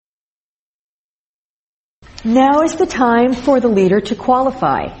Now is the time for the leader to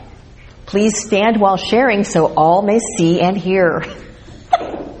qualify. Please stand while sharing so all may see and hear.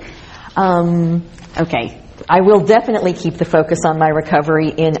 Okay. I will definitely keep the focus on my recovery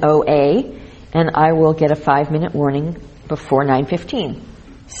in OA, and I will get a 5-minute warning before 9:15.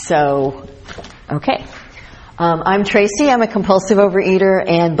 So, okay. I'm Tracy. I'm a compulsive overeater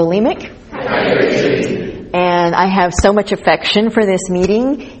and bulimic. And I have so much affection for this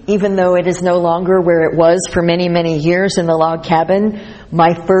meeting, even though it is no longer where it was for many, many years in the log cabin.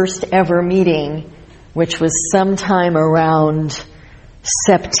 My first ever meeting, which was sometime around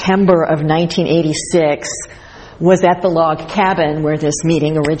September of 1986, was at the log cabin where this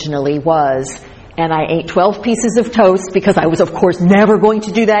meeting originally was. And I ate 12 pieces of toast because I was, of course, never going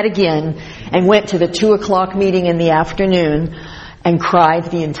to do that again, and went to the 2 o'clock meeting in the afternoon and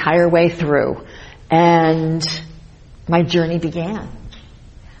cried the entire way through. And my journey began.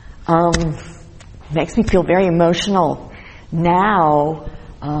 Makes me feel very emotional. Now,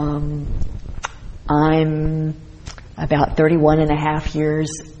 I'm about 31 and a half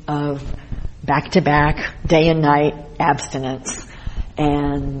years of back-to-back, day and night abstinence.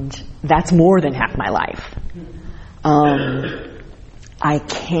 And that's more than half my life. I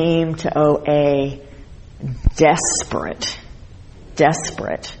came to OA desperate.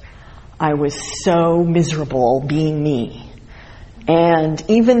 I was so miserable being me. And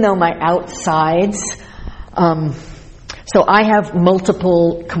even though my outsides, so I have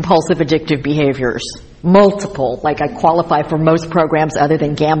multiple compulsive addictive behaviors. Multiple. Like I qualify for most programs other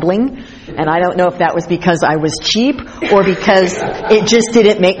than gambling. And I don't know if that was because I was cheap or because it just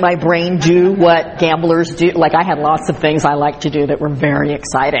didn't make my brain do what gamblers do. Like I had lots of things I liked to do that were very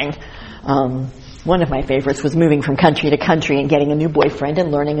exciting. One of my favorites was moving from country to country and getting a new boyfriend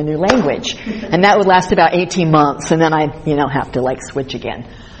and learning a new language. And that would last about 18 months, and then I'd, have to switch again.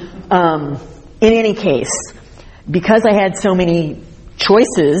 In any case, because I had so many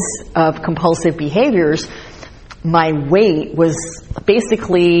choices of compulsive behaviors, my weight was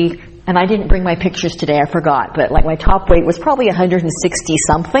basically, and I didn't bring my pictures today, I forgot, but my top weight was probably 160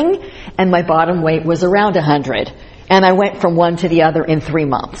 something, and my bottom weight was around 100. And I went from one to the other in 3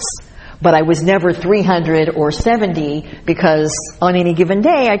 months. But I was never 300 or 70 because on any given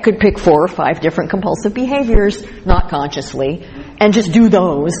day I could pick 4 or 5 different compulsive behaviors, not consciously, and just do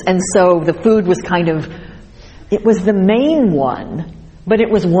those. And so the food was it was the main one, but it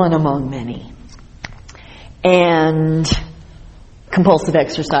was one among many. And compulsive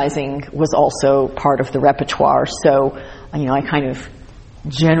exercising was also part of the repertoire. So, I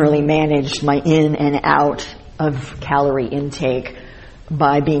generally managed my in and out of calorie intake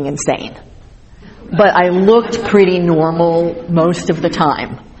by being insane. But I looked pretty normal most of the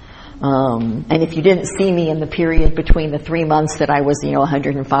time. And if you didn't see me in the period between the 3 months that I was,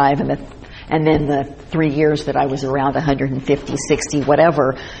 105 and then the 3 years that I was around 150, 60,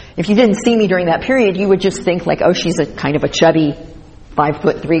 whatever, if you didn't see me during that period, you would just think oh, she's a kind of a chubby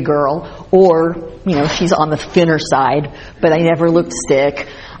 5'3" girl, or, she's on the thinner side, but I never looked sick.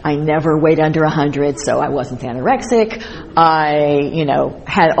 I never weighed under 100, so I wasn't anorexic. I,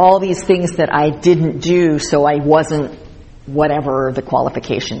 had all these things that I didn't do, so I wasn't whatever the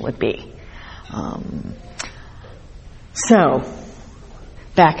qualification would be. So,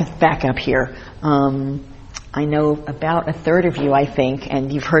 back up here. I know about a third of you, I think,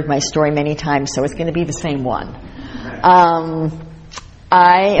 and you've heard my story many times, so it's going to be the same one.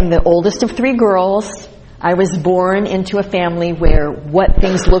 I am the oldest of 3 girls. I was born into a family where what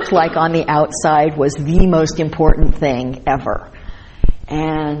things looked like on the outside was the most important thing ever.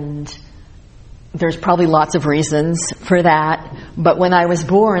 And there's probably lots of reasons for that. But when I was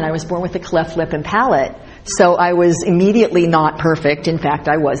born with a cleft lip and palate. So I was immediately not perfect. In fact,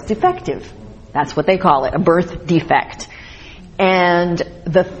 I was defective. That's what they call it, a birth defect. And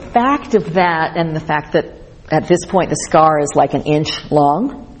the fact of that, and the fact that at this point the scar is like an inch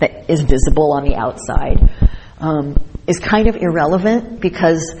long, that is visible on the outside, is kind of irrelevant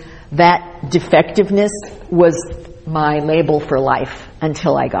because that defectiveness was my label for life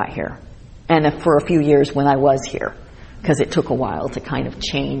until I got here. And for a few years when I was here, because it took a while to kind of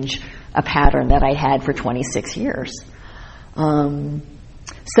change a pattern that I had for 26 years.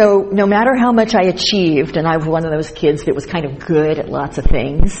 So no matter how much I achieved, and I was one of those kids that was kind of good at lots of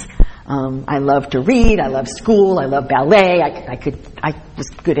things. I loved to read, I loved school, I loved ballet, I was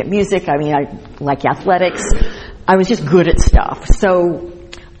good at music, I like athletics. I was just good at stuff. So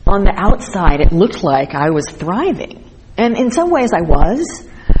on the outside, it looked like I was thriving. And in some ways I was.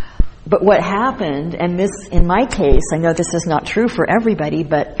 But what happened, and this, in my case, I know this is not true for everybody,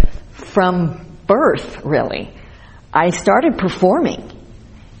 but from birth, really, I started performing.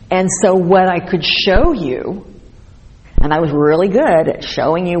 And so what I could show you, and I was really good at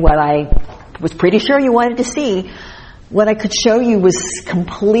showing you what I was pretty sure you wanted to see, what I could show you was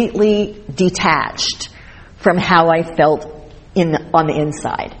completely detached from how I felt on the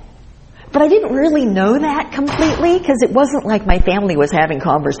inside. But I didn't really know that completely, because it wasn't like my family was having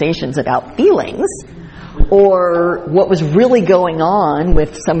conversations about feelings or what was really going on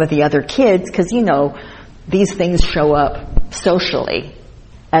with some of the other kids, because, you know, these things show up socially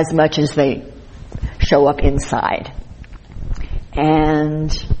as much as they show up inside.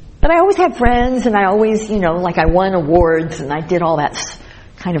 But I always had friends, and I always, you know, like I won awards and I did all that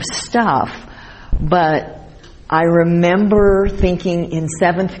kind of stuff. But I remember thinking in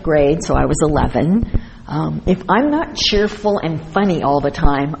 7th grade, so I was 11, if I'm not cheerful and funny all the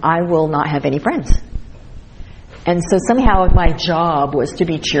time, I will not have any friends. And so somehow my job was to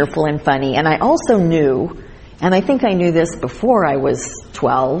be cheerful and funny. And I also knew, and I think I knew this before I was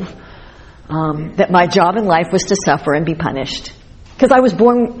 12, that my job in life was to suffer and be punished. Because I was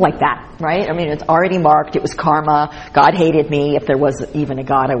born like that, right? I mean, it's already marked. It was karma. God hated me. If there was even a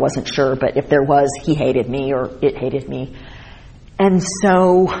God, I wasn't sure. But if there was, he hated me or it hated me. And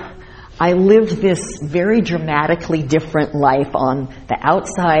so I lived this very dramatically different life on the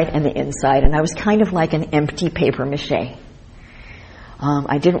outside and the inside. And I was kind of like an empty paper mache.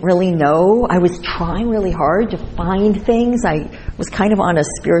 I didn't really know. I was trying really hard to find things. I was kind of on a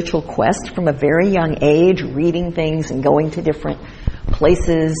spiritual quest from a very young age, reading things and going to different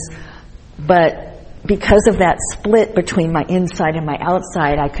places. But because of that split between my inside and my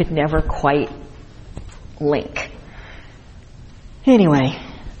outside, I could never quite link. Anyway,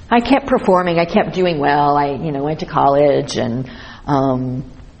 I kept performing. I kept doing well. I, went to college, and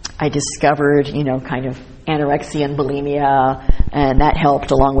I discovered, kind of anorexia and bulimia, and that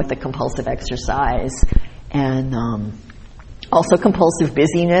helped along with the compulsive exercise, and also compulsive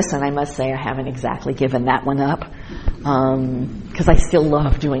busyness. And I must say I haven't exactly given that one up, because I still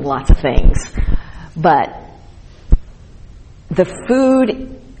love doing lots of things. But the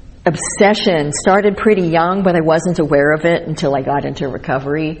food obsession started pretty young, but I wasn't aware of it until I got into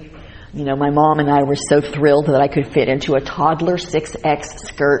recovery. My mom and I were so thrilled that I could fit into a toddler 6X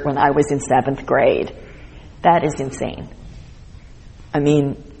skirt when I was in 7th grade. That is insane. I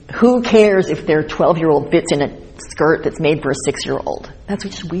mean, who cares if their 12-year-old fits in a skirt that's made for a 6-year-old? That's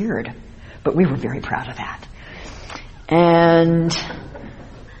just weird. But we were very proud of that. And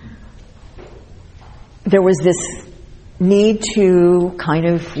there was this need to kind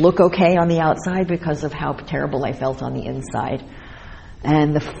of look okay on the outside because of how terrible I felt on the inside.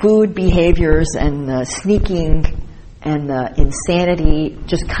 And the food behaviors and the sneaking and the insanity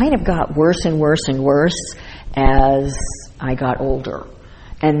just kind of got worse and worse and worse as I got older.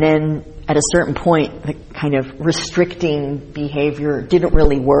 And then at a certain point, the kind of restricting behavior didn't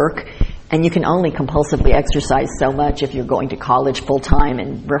really work. And you can only compulsively exercise so much if you're going to college full time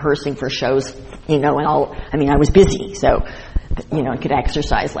and rehearsing for shows, and all. I mean, I was busy, so, I could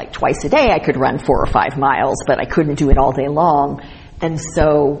exercise like twice a day. I could run 4 or 5 miles, but I couldn't do it all day long. And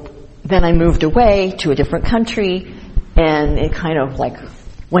so then I moved away to a different country, and it kind of like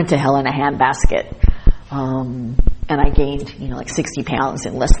went to hell in a handbasket. And I gained, like 60 pounds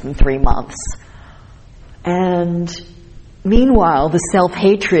in less than 3 months. And meanwhile, the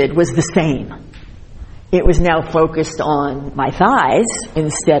self-hatred was the same. It was now focused on my thighs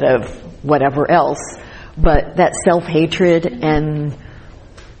instead of whatever else. But that self-hatred and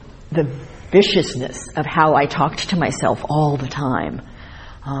the viciousness of how I talked to myself all the time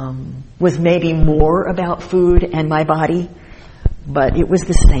was maybe more about food and my body, but it was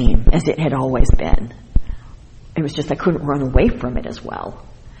the same as it had always been. It was just I couldn't run away from it as well.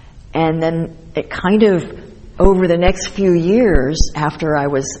 And then it kind of, over the next few years after I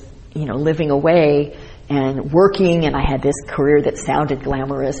was, living away and working, and I had this career that sounded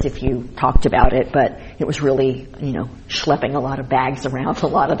glamorous if you talked about it, but it was really, schlepping a lot of bags around a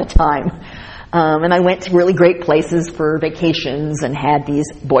lot of the time. And I went to really great places for vacations and had these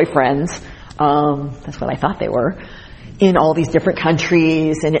boyfriends, that's what I thought they were, in all these different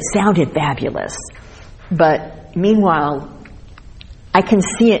countries, and it sounded fabulous. But meanwhile, I can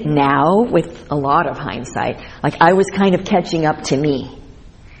see it now with a lot of hindsight. Like I was kind of catching up to me.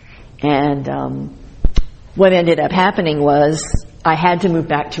 And what ended up happening was I had to move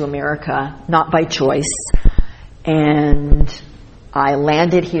back to America, not by choice. And I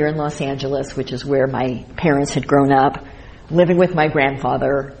landed here in Los Angeles, which is where my parents had grown up, living with my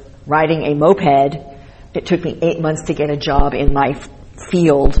grandfather, riding a moped. It took me 8 months to get a job in my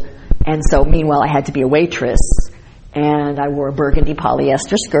field. And so meanwhile, I had to be a waitress. And I wore a burgundy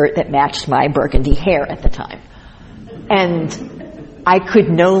polyester skirt that matched my burgundy hair at the time. And I could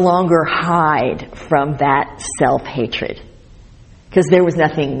no longer hide from that self-hatred because there was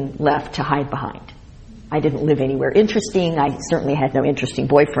nothing left to hide behind. I didn't live anywhere interesting. I certainly had no interesting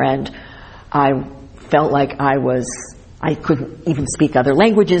boyfriend. I felt like I couldn't even speak other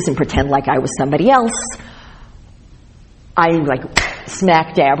languages and pretend like I was somebody else. I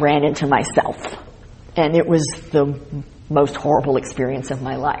smack dab ran into myself. And it was the most horrible experience of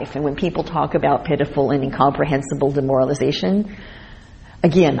my life. And when people talk about pitiful and incomprehensible demoralization,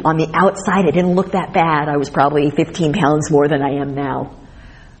 again, on the outside, it didn't look that bad. I was probably 15 pounds more than I am now.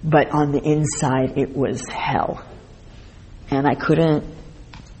 But on the inside, it was hell. And I couldn't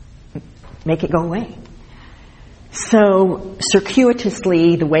make it go away. So,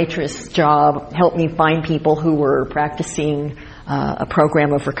 circuitously, the waitress job helped me find people who were practicing a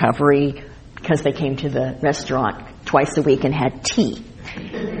program of recovery because they came to the restaurant twice a week and had tea.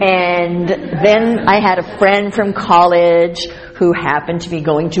 And then I had a friend from college who happened to be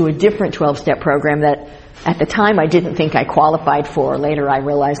going to a different 12-step program that at the time I didn't think I qualified for. Later I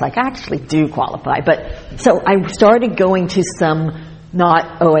realized I actually do qualify. But so I started going to some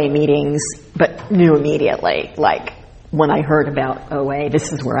not OA meetings, but knew immediately, when I heard about OA,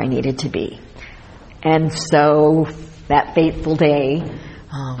 this is where I needed to be. And so that fateful day,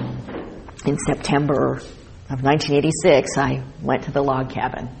 in September of 1986, I went to the log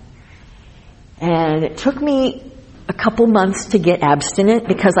cabin. And it took me a couple months to get abstinent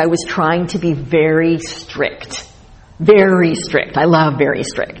because I was trying to be very strict. Very strict. I love very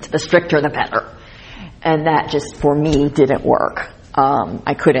strict. The stricter, the better. And that just, for me, didn't work.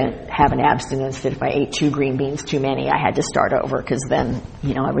 I couldn't have an abstinence that if I ate 2 green beans too many, I had to start over because then,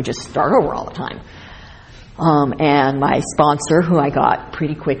 I would just start over all the time. And my sponsor, who I got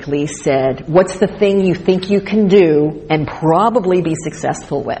pretty quickly, said, what's the thing you think you can do and probably be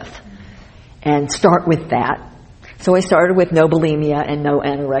successful with? And start with that. So I started with no bulimia and no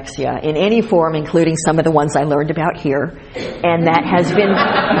anorexia in any form, including some of the ones I learned about here. And that has been,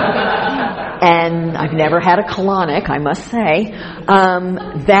 and I've never had a colonic, I must say.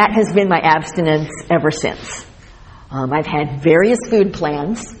 That has been my abstinence ever since. I've had various food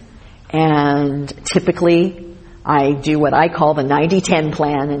plans. And typically, I do what I call the 90-10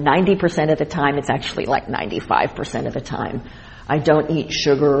 plan, and 90% of the time, it's actually like 95% of the time. I don't eat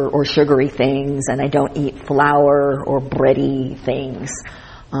sugar or sugary things, and I don't eat flour or bready things,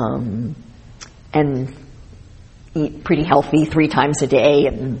 and eat pretty healthy 3 times a day,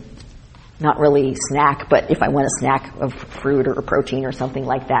 and not really snack, but if I want a snack of fruit or a protein or something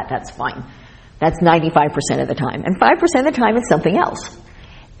like that, that's fine. That's 95% of the time. And 5% of the time, it's something else.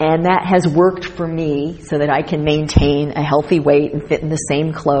 And that has worked for me so that I can maintain a healthy weight and fit in the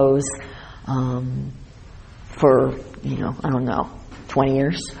same clothes for, 20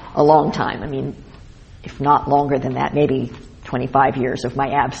 years, a long time. I mean, if not longer than that, maybe 25 years of my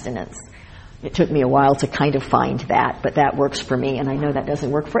abstinence. It took me a while to kind of find that, but that works for me. And I know that doesn't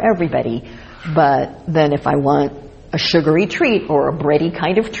work for everybody. But then if I want a sugary treat or a bready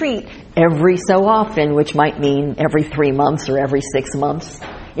kind of treat every so often, which might mean every 3 months or every 6 months,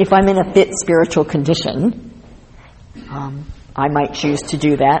 if I'm in a fit spiritual condition, I might choose to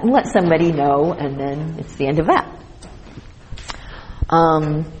do that and let somebody know, and then it's the end of that.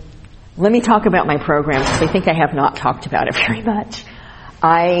 Let me talk about my programs, because I think I have not talked about it very much.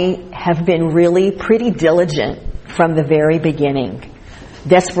 I have been really pretty diligent from the very beginning.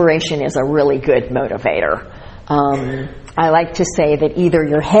 Desperation is a really good motivator. I like to say that either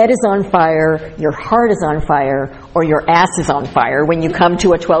your head is on fire, your heart is on fire, or your ass is on fire when you come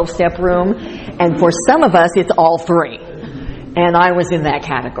to a 12-step room. And for some of us, it's all 3. And I was in that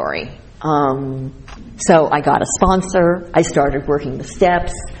category. So I got a sponsor. I started working the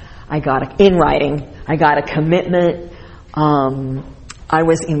steps. I got in writing. I got a commitment. I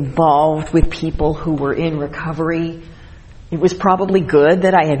was involved with people who were in recovery. It was probably good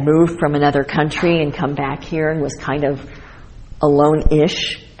that I had moved from another country and come back here and was kind of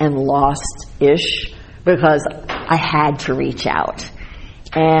alone-ish and lost-ish because I had to reach out.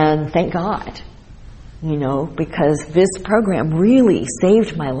 And thank God, because this program really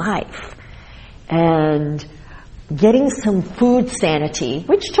saved my life. And getting some food sanity,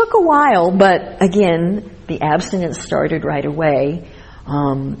 which took a while, but again, the abstinence started right away.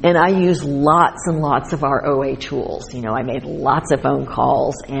 And I use lots and lots of our OA tools. I made lots of phone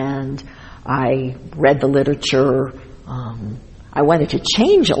calls and I read the literature. I wanted to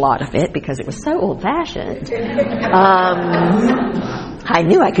change a lot of it because it was so old-fashioned. I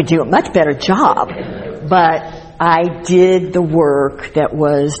knew I could do a much better job, but I did the work that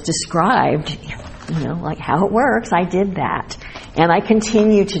was described, like how it works. I did that. And I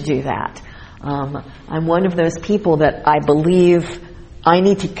continue to do that. I'm one of those people that I believe I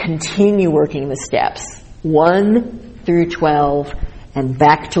need to continue working the steps 1 through 12 and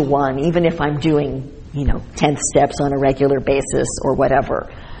back to 1, even if I'm doing, 10 steps on a regular basis or whatever.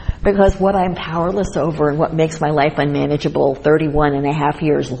 Because what I'm powerless over and what makes my life unmanageable 31 and a half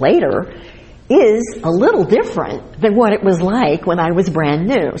years later is a little different than what it was like when I was brand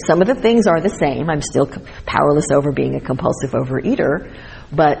new. Some of the things are the same. I'm still powerless over being a compulsive overeater,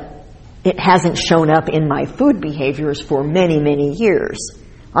 but it hasn't shown up in my food behaviors for many, many years.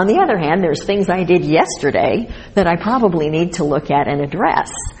 On the other hand, there's things I did yesterday that I probably need to look at and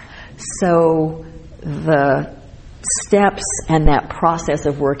address. So the steps and that process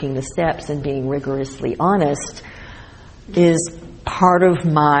of working the steps and being rigorously honest is part of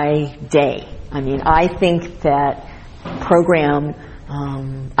my day. I think that program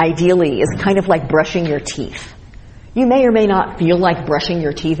ideally is kind of like brushing your teeth. You may or may not feel like brushing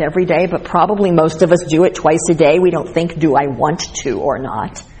your teeth every day, but probably most of us do it twice a day. We don't think, do I want to or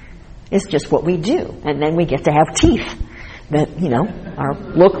not? It's just what we do. And then we get to have teeth that,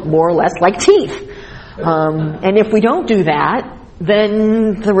 look more or less like teeth. And if we don't do that,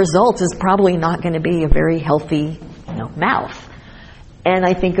 then the result is probably not going to be a very healthy, mouth. And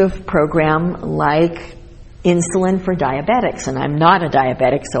I think of program like insulin for diabetics, and I'm not a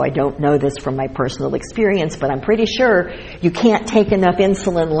diabetic, so I don't know this from my personal experience, but I'm pretty sure you can't take enough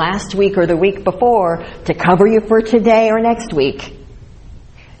insulin last week or the week before to cover you for today or next week.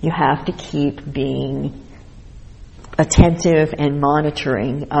 You have to keep being attentive and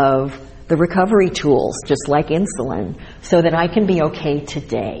monitoring of the recovery tools, just like insulin, so that I can be okay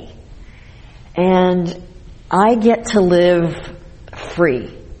today. And I get to live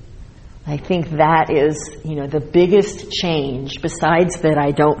free. I think that is, the biggest change, besides that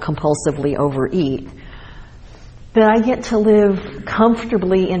I don't compulsively overeat. That I get to live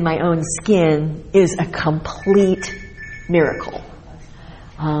comfortably in my own skin is a complete miracle.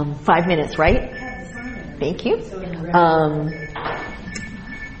 5 minutes, right? Thank you.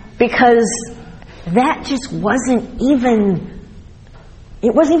 Because that just wasn't even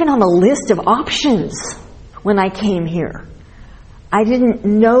on the list of options when I came here. I didn't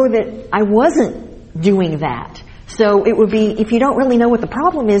know that I wasn't doing that. So it would be, if you don't really know what the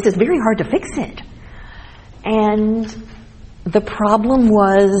problem is, it's very hard to fix it. And the problem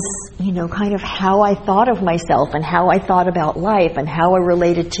was, kind of how I thought of myself and how I thought about life and how I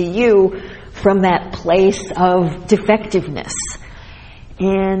related to you from that place of defectiveness.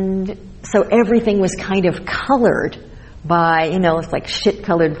 And so everything was kind of colored by, it's like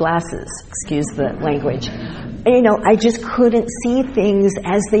shit-colored glasses, excuse the language. I just couldn't see things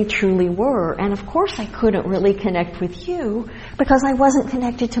as they truly were. And of course I couldn't really connect with you because I wasn't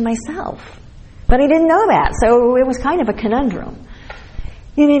connected to myself. But I didn't know that, so it was kind of a conundrum.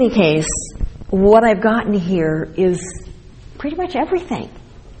 In any case, what I've gotten here is pretty much everything.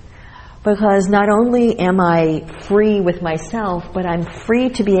 Because not only am I free with myself, but I'm free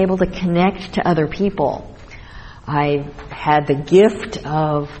to be able to connect to other people. I've had the gift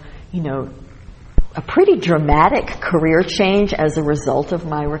of, a pretty dramatic career change as a result of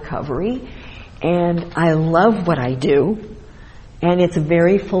my recovery. And I love what I do. And it's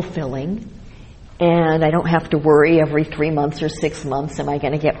very fulfilling. And I don't have to worry every 3 months or 6 months, am I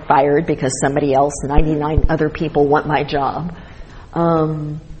going to get fired because somebody else, 99 other people want my job.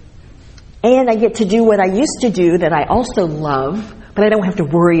 And I get to do what I used to do that I also love, but I don't have to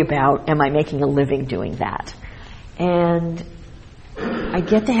worry about, am I making a living doing that? And I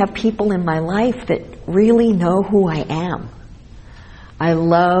get to have people in my life that really know who I am. I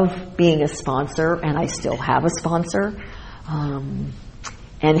love being a sponsor, and I still have a sponsor.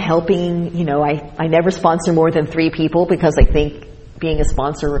 And helping, I never sponsor more than 3 people because I think being a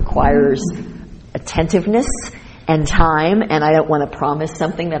sponsor requires attentiveness and time, and I don't want to promise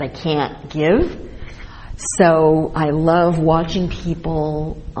something that I can't give. So I love watching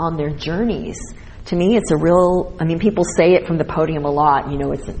people on their journeys. To me, it's people say it from the podium a lot,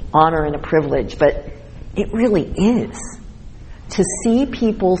 it's an honor and a privilege, but it really is. To see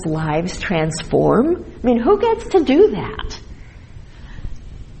people's lives transform, who gets to do that?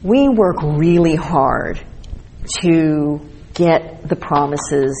 We work really hard to get the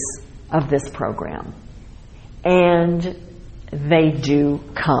promises of this program. And they do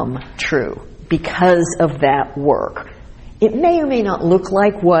come true because of that work. It may or may not look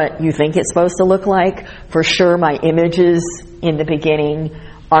like what you think it's supposed to look like. For sure, my images in the beginning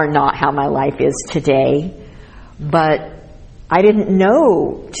are not how my life is today. But I didn't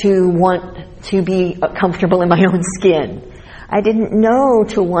know to want to be comfortable in my own skin. I didn't know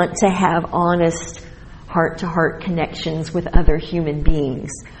to want to have honest heart-to-heart connections with other human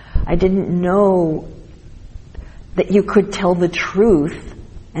beings. I didn't know that you could tell the truth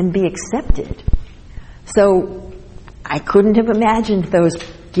and be accepted. So I couldn't have imagined those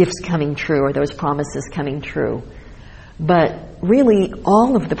gifts coming true or those promises coming true. But really,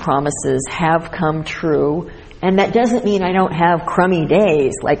 all of the promises have come true, and that doesn't mean I don't have crummy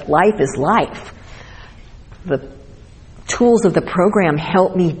days. Like, life is life. The tools of the program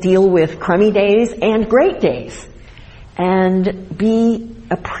help me deal with crummy days and great days, and be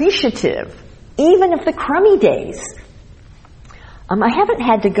appreciative, even of the crummy days. I haven't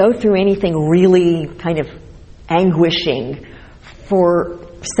had to go through anything really kind of anguishing for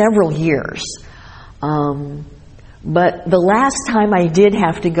several years. But the last time I did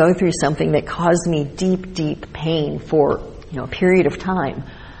have to go through something that caused me deep, deep pain for a period of time,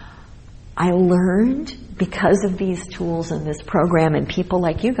 I learned, because of these tools and this program and people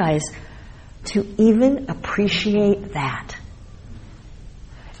like you guys, to even appreciate that.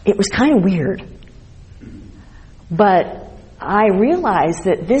 It was kind of weird. But I realized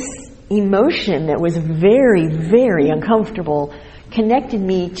that this emotion that was very, very uncomfortable connected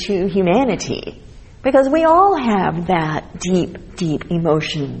me to humanity. Because we all have that deep, deep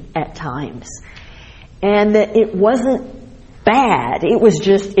emotion at times. And that it wasn't bad, it was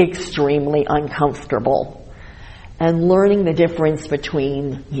just extremely uncomfortable. And learning the difference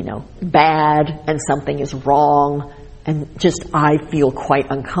between, bad and something is wrong, and just I feel quite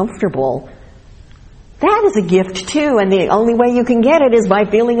uncomfortable, that is a gift too, and the only way you can get it is by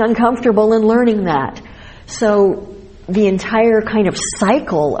feeling uncomfortable and learning that. So the entire kind of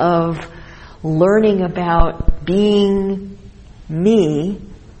cycle of learning about being me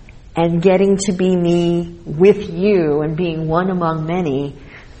and getting to be me with you and being one among many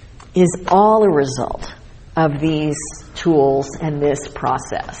is all a result of these tools and this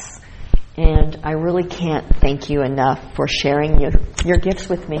process. And I really can't thank you enough for sharing your gifts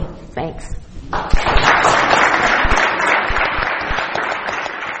with me. Thanks.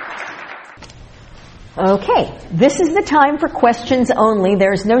 Okay, this is the time for questions only.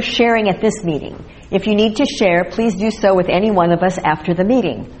 There is no sharing at this meeting. If you need to share, please do so with any one of us after the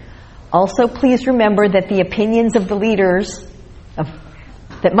meeting. Also, please remember that the opinions of the leaders,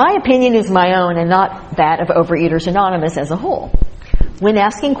 that my opinion is my own and not that of Overeaters Anonymous as a whole. When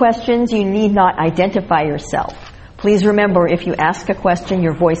asking questions, you need not identify yourself. Please remember, if you ask a question,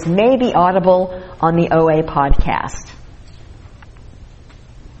 your voice may be audible on the OA podcast.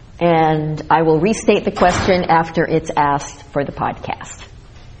 And I will restate the question after it's asked for the podcast.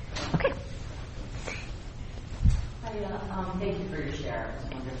 Okay. Thank you for your share.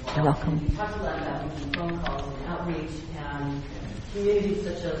 It's wonderful. You're welcome. And you talked a lot about making phone calls and outreach, and community is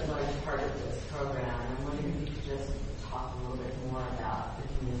such a large part of this program. I'm wondering if you could just talk a little bit more about the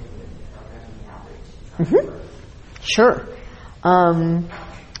community with the program and the outreach. Sure.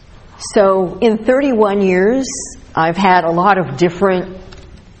 So in 31 years, I've had a lot of different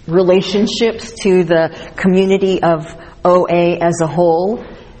relationships to the community of OA as a whole.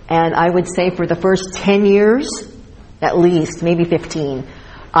 And I would say for the first 10 years, at least, maybe 15,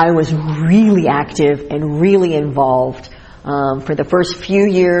 I was really active and really involved. For the first few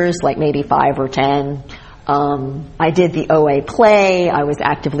years, like maybe 5 or 10, I did the OA play. I was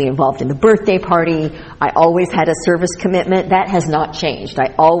actively involved in the birthday party. I always had a service commitment. That has not changed.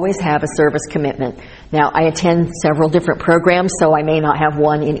 I always have a service commitment. Now, I attend several different programs, so I may not have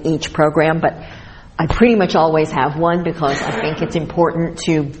one in each program, but I pretty much always have one because I think it's important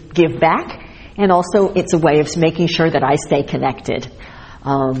to give back, and also it's a way of making sure that I stay connected.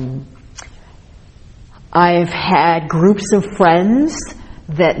 I've had groups of friends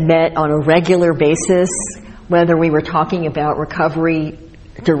that met on a regular basis, whether we were talking about recovery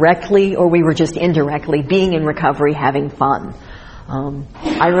directly or we were just indirectly being in recovery, having fun.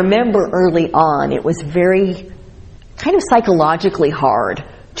 I remember early on, it was very kind of psychologically hard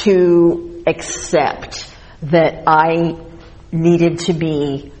to accept that I needed to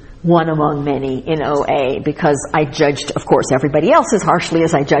be one among many in OA because I judged, of course, everybody else as harshly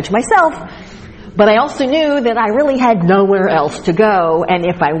as I judged myself. But I also knew that I really had nowhere else to go, and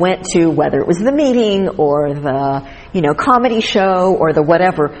if I went to, whether it was the meeting or the, comedy show or the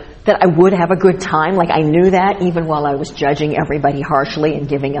whatever, that I would have a good time. Like, I knew that even while I was judging everybody harshly and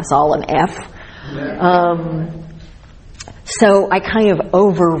giving us all an F. So I kind of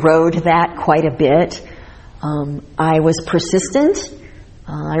overrode that quite a bit. I was persistent.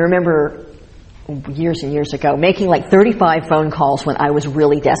 I remember years and years ago making like 35 phone calls when I was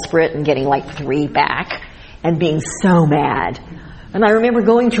really desperate and getting like 3 back and being so mad. And I remember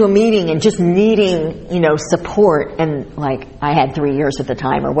going to a meeting and just needing, support, and like I had 3 years at the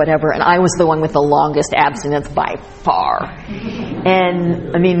time or whatever, and I was the one with the longest abstinence by far.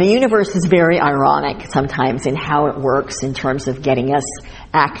 And, I mean, the universe is very ironic sometimes in how it works in terms of getting us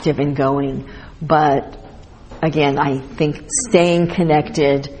active and going. But, again, I think staying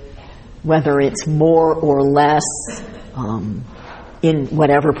connected, whether it's more or less in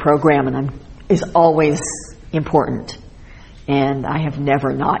whatever program, is always important. And I have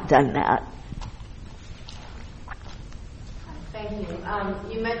never not done that. Thank you.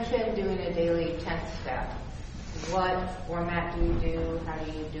 You mentioned doing a daily 10th step. What format do you do? How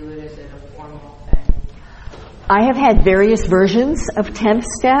do you do it? Is it a formal thing? I have had various versions of 10th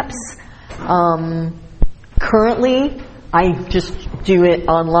steps. Currently, I just do it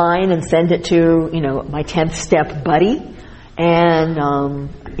online and send it to, my 10th step buddy. And,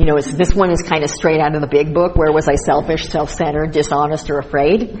 this one is kind of straight out of the big book. Where was I selfish, self-centered, dishonest, or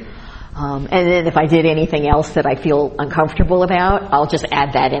afraid? And then if I did anything else that I feel uncomfortable about, I'll just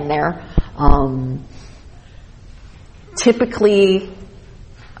add that in there. Typically,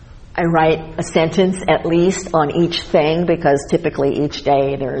 I write a sentence at least on each thing, because typically each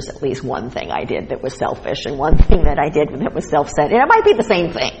day there's at least one thing I did that was selfish and one thing that I did that was self-centered. And it might be the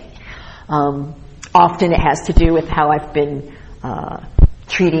same thing. Often it has to do with how I've been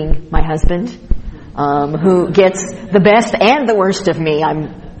treating my husband, who gets the best and the worst of me,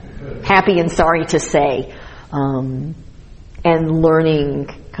 I'm happy and sorry to say. And learning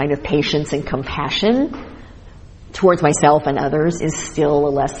kind of patience and compassion towards myself and others is still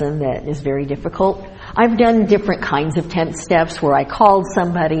a lesson that is very difficult. I've done different kinds of 10th steps where I called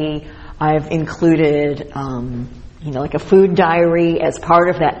somebody. I've included, like a food diary as part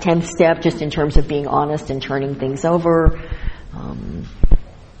of that 10th step, just in terms of being honest and turning things over.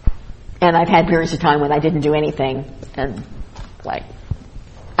 And I've had periods of time when I didn't do anything, and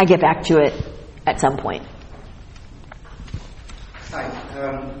I get back to it at some point. Hi.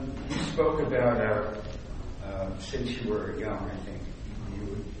 You spoke about since you were young, I think,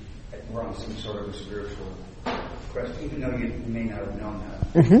 you were on some sort of a spiritual quest, even though you may not have known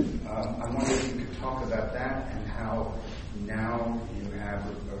that. Mm-hmm. I wonder if you could talk about that and how now you have,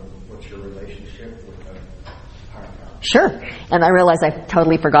 what's your relationship with the higher power? Sure. And I realize I've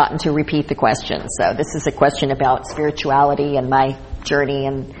totally forgotten to repeat the question. So this is a question about spirituality and my journey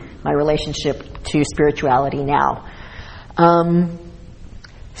and my relationship to spirituality now.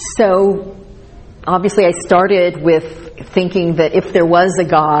 So obviously I started with thinking that if there was a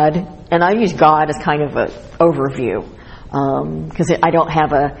God, and I use God as kind of an overview, because I don't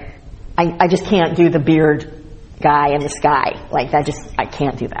have I just can't do the beard guy in the sky. I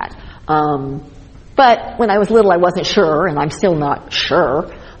can't do that. But when I was little, I wasn't sure, and I'm still not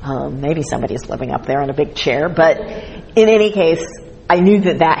sure. Maybe somebody's living up there in a big chair. But in any case, I knew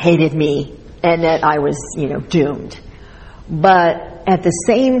that hated me and that I was, doomed. But at the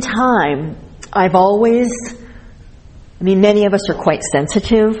same time, I've always, many of us are quite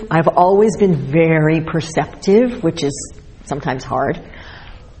sensitive. I've always been very perceptive, which is sometimes hard.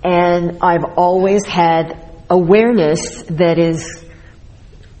 And I've always had awareness that is,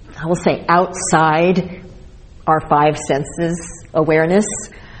 I will say, outside our five senses awareness.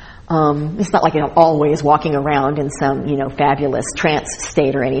 It's not like I'm always walking around in some, fabulous trance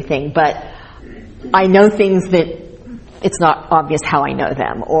state or anything, but I know things that it's not obvious how I know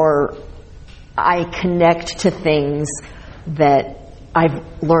them, or I connect to things that I've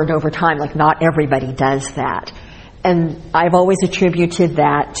learned over time, not everybody does that. And I've always attributed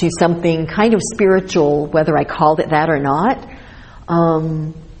that to something kind of spiritual, whether I called it that or not.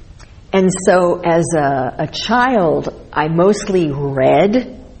 And so as a child, I mostly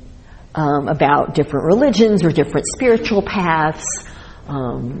read about different religions or different spiritual paths.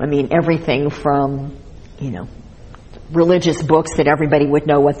 Everything from, religious books that everybody would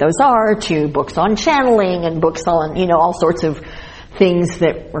know what those are, to books on channeling and books on, all sorts of things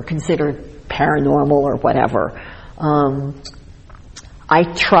that were considered paranormal or whatever. I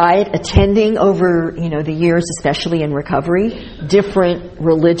tried attending over, the years, especially in recovery, different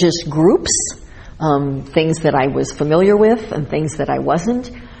religious groups, things that I was familiar with and things that I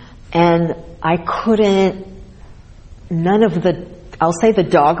wasn't. And I couldn't, I'll say the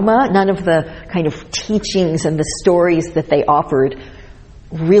dogma, none of the kind of teachings and the stories that they offered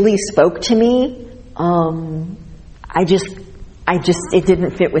really spoke to me. It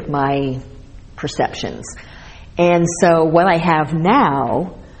didn't fit with my perceptions. And so what I have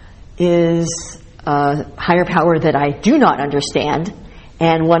now is a higher power that I do not understand.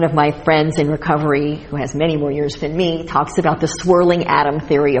 And one of my friends in recovery, who has many more years than me, talks about the swirling atom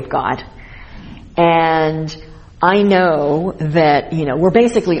theory of God. And I know that, we're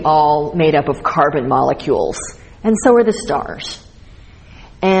basically all made up of carbon molecules, and so are the stars.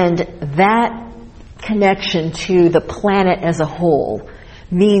 And that connection to the planet as a whole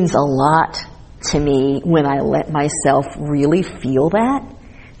means a lot to me when I let myself really feel that.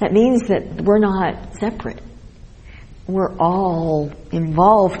 That means that we're not separate. We're all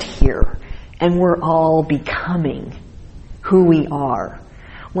involved here, and we're all becoming who we are.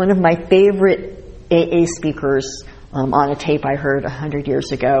 One of my favorite AA speakers on a tape I heard 100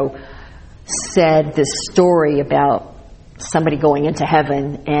 years ago said this story about somebody going into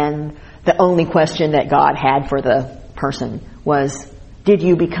heaven, and the only question that God had for the person was, did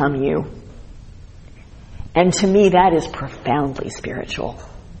you become you? And to me, that is profoundly spiritual.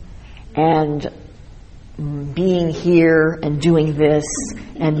 And being here and doing this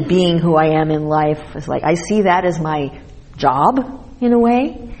and being who I am in life is like, I see that as my job, in a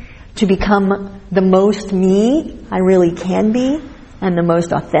way, to become the most me I really can be, and the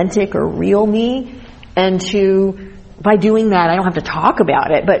most authentic or real me, and by doing that, I don't have to talk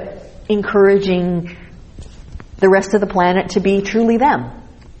about it, but encouraging the rest of the planet to be truly them.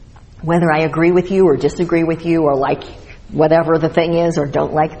 Whether I agree with you or disagree with you or like whatever the thing is or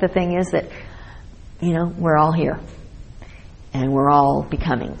don't like the thing is, that, we're all here and we're all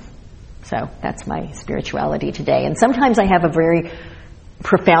becoming. So that's my spirituality today. And sometimes I have a very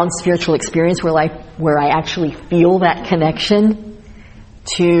profound spiritual experience where I actually feel that connection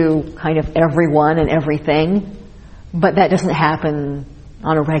to kind of everyone and everything, but that doesn't happen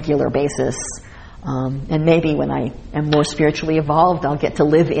on a regular basis. And maybe when I am more spiritually evolved, I'll get to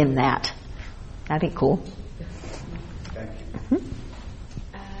live in that. That'd be cool. Thank you.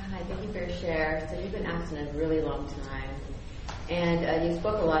 Hi, thank you for your share. So you've been abstinent a really long time, and you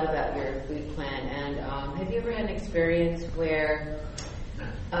spoke a lot about your food plan. And have you ever had an experience where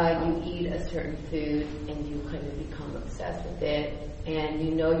you eat a certain food and you kind of become obsessed with it, and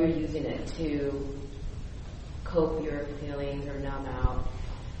you're using it to cope your feelings or numb out?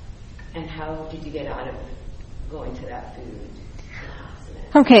 And how did you get out of going to that food?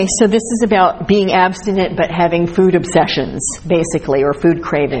 Okay, so this is about being abstinent but having food obsessions, basically, or food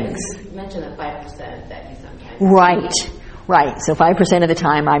cravings. You mentioned the 5% that you sometimes Right. So 5% of the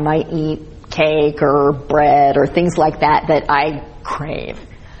time I might eat cake or bread or things like that I crave.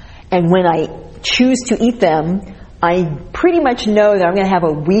 And when I choose to eat them, I pretty much know that I'm going to have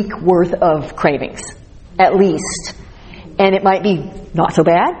a week worth of cravings, at least. And it might be not so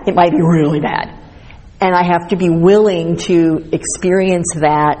bad. It might be really bad. And I have to be willing to experience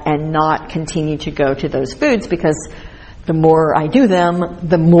that and not continue to go to those foods, because the more I do them,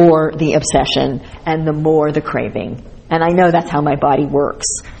 the more the obsession and the more the craving. And I know that's how my body works.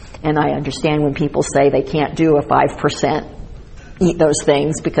 And I understand when people say they can't do a 5% eat those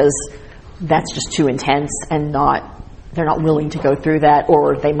things because that's just too intense and they're not willing to go through that,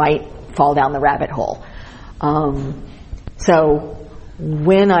 or they might fall down the rabbit hole. So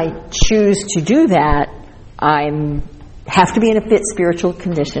when I choose to do that, I have to be in a fit spiritual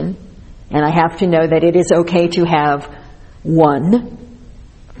condition, and I have to know that it is okay to have one,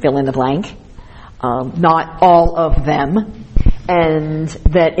 fill in the blank, not all of them, and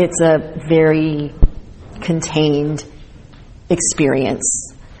that it's a very contained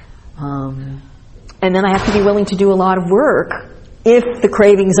experience. And then I have to be willing to do a lot of work if the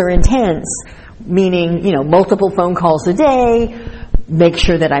cravings are intense, meaning, multiple phone calls a day, make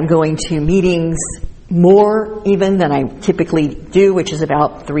sure that I'm going to meetings more even than I typically do, which is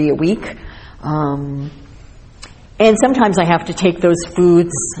about 3 a week. And sometimes I have to take those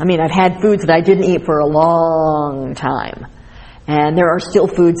foods. I've had foods that I didn't eat for a long time. And there are still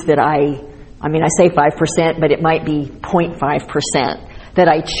foods that I say 5%, but it might be 0.5% that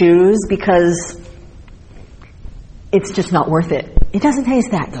I choose because it's just not worth it. It doesn't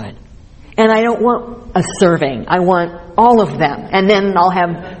taste that good. And I don't want a serving. I want all of them. And then I'll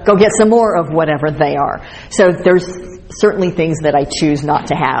go get some more of whatever they are. So there's certainly things that I choose not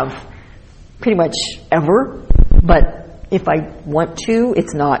to have pretty much ever. But if I want to,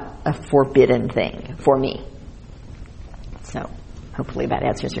 it's not a forbidden thing for me. So hopefully that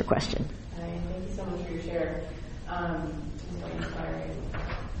answers your question. Thank you so much for your share. It's so inspiring.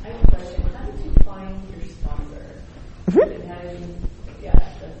 I have a question. How did you find your sponsor? And how did you,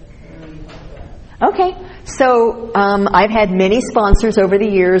 Okay, so I've had many sponsors over the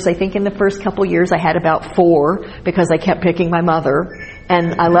years. I think in the first couple years I had about 4 because I kept picking my mother,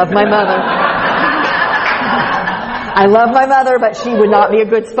 and I love my mother. I love my mother, but she would not be a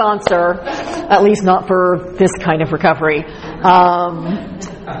good sponsor, at least not for this kind of recovery. But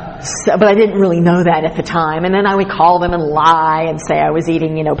I didn't really know that at the time. And then I would call them and lie and say I was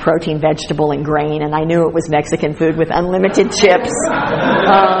eating, protein, vegetable, and grain, and I knew it was Mexican food with unlimited chips.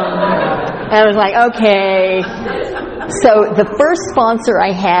 And I was like, okay, So the first sponsor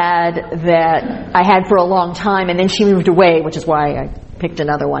I had for a long time, and then she moved away, which is why I picked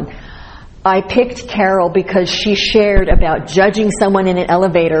another one. I picked Carol because she shared about judging someone in an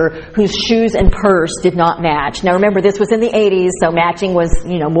elevator whose shoes and purse did not match. Now remember, this was in the 80s, so matching was,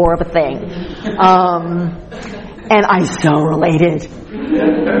 more of a thing. And I so related.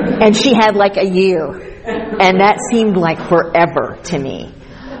 And she had like a year. And that seemed like forever to me.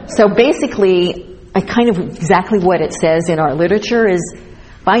 So basically, kind of exactly what it says in our literature is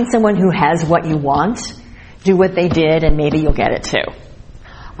find someone who has what you want, do what they did, and maybe you'll get it too.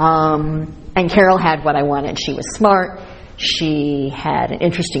 And Carol had what I wanted. She was smart. She had an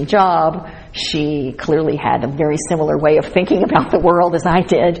interesting job. She clearly had a very similar way of thinking about the world as I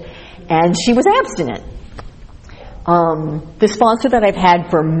did. And she was abstinent. The sponsor that I've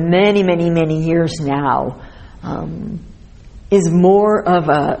had for many, many, many years now is more of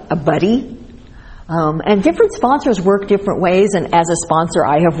a buddy. And different sponsors work different ways. And as a sponsor,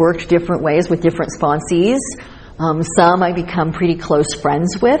 I have worked different ways with different sponsees. Some I become pretty close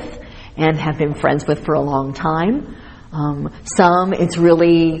friends with and have been friends with for a long time. Some it's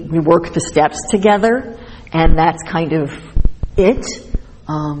really, we work the steps together, and that's kind of it.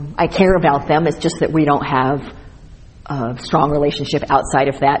 I care about them, it's just that we don't have a strong relationship outside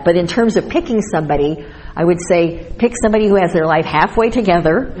of that. But in terms of picking somebody, I would say pick somebody who has their life halfway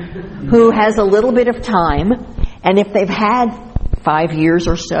together, who has a little bit of time, and if they've had 5 years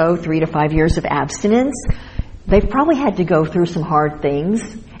or so, 3 to 5 years of abstinence, they've probably had to go through some hard things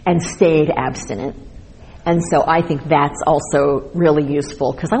and stayed abstinent. And so I think that's also really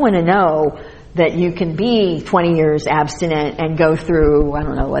useful, because I want to know that you can be 20 years abstinent and go through, I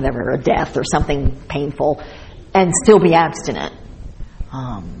don't know, whatever, a death or something painful, and still be abstinent.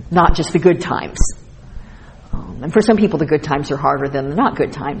 Not just the good times. And for some people the good times are harder than the not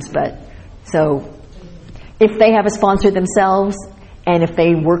good times, but so if they have a sponsor themselves, and if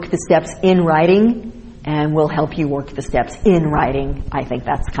they work the steps in writing, and will help you work the steps in writing, I think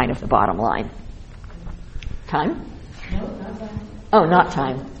that's kind of the bottom line. Time? No, not time. Oh, not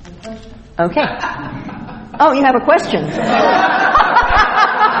time. Okay. Oh, you have a question.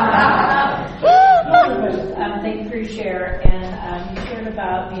 Thank you for your share. And you shared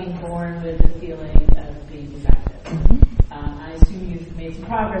about being born with the feeling of being defective. Mm-hmm. I assume you've made some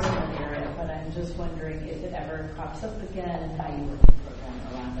progress in that area, but I'm just wondering if it ever crops up again and how you work the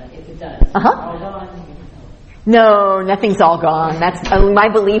program around that. If it does, all gone. No, nothing's all gone. That's my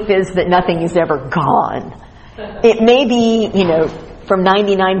belief is that nothing is ever gone. It may be, from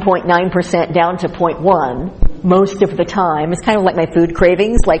 99.9% down to 0.1 most of the time. It's kind of like my food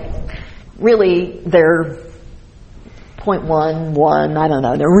cravings. Like, really, they're 0.1, 1, I don't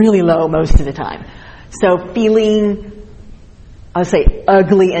know. They're really low most of the time. So feeling, I'll say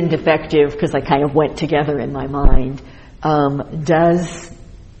ugly and defective, because I kind of went together in my mind, does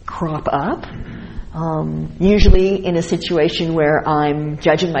crop up. Usually in a situation where I'm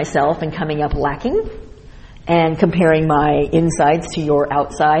judging myself and coming up lacking and comparing my insides to your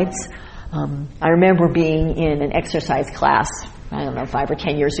outsides. I remember being in an exercise class, 5 or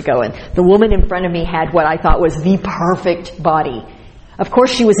 10 years ago, and the woman in front of me had what I thought was the perfect body. Of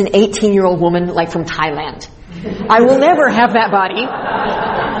course, she was an 18-year-old woman, like from Thailand. I will never have that body.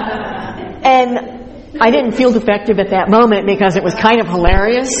 And I didn't feel defective at that moment because it was kind of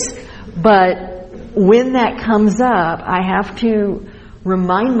hilarious, but when that comes up, I have to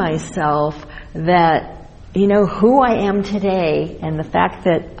remind myself that, who I am today and the fact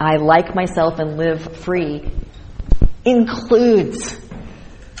that I like myself and live free includes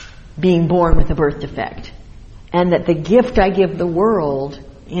being born with a birth defect. And that the gift I give the world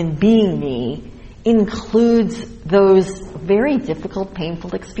in being me includes those very difficult,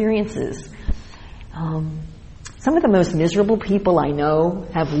 painful experiences. Some of the most miserable people I know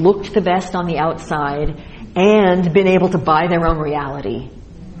have looked the best on the outside and been able to buy their own reality.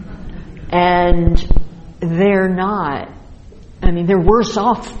 And they're not. They're worse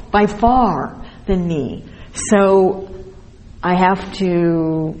off by far than me. So I have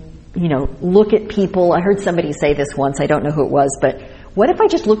to, look at people. I heard somebody say this once. I don't know who it was, but what if I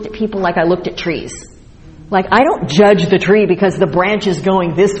just looked at people like I looked at trees? Like, I don't judge the tree because the branch is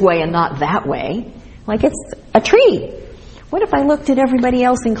going this way and not that way. Like, it's a tree. What if I looked at everybody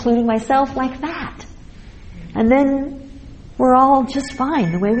else, including myself, like that? And then we're all just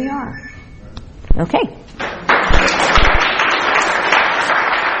fine the way we are. Okay.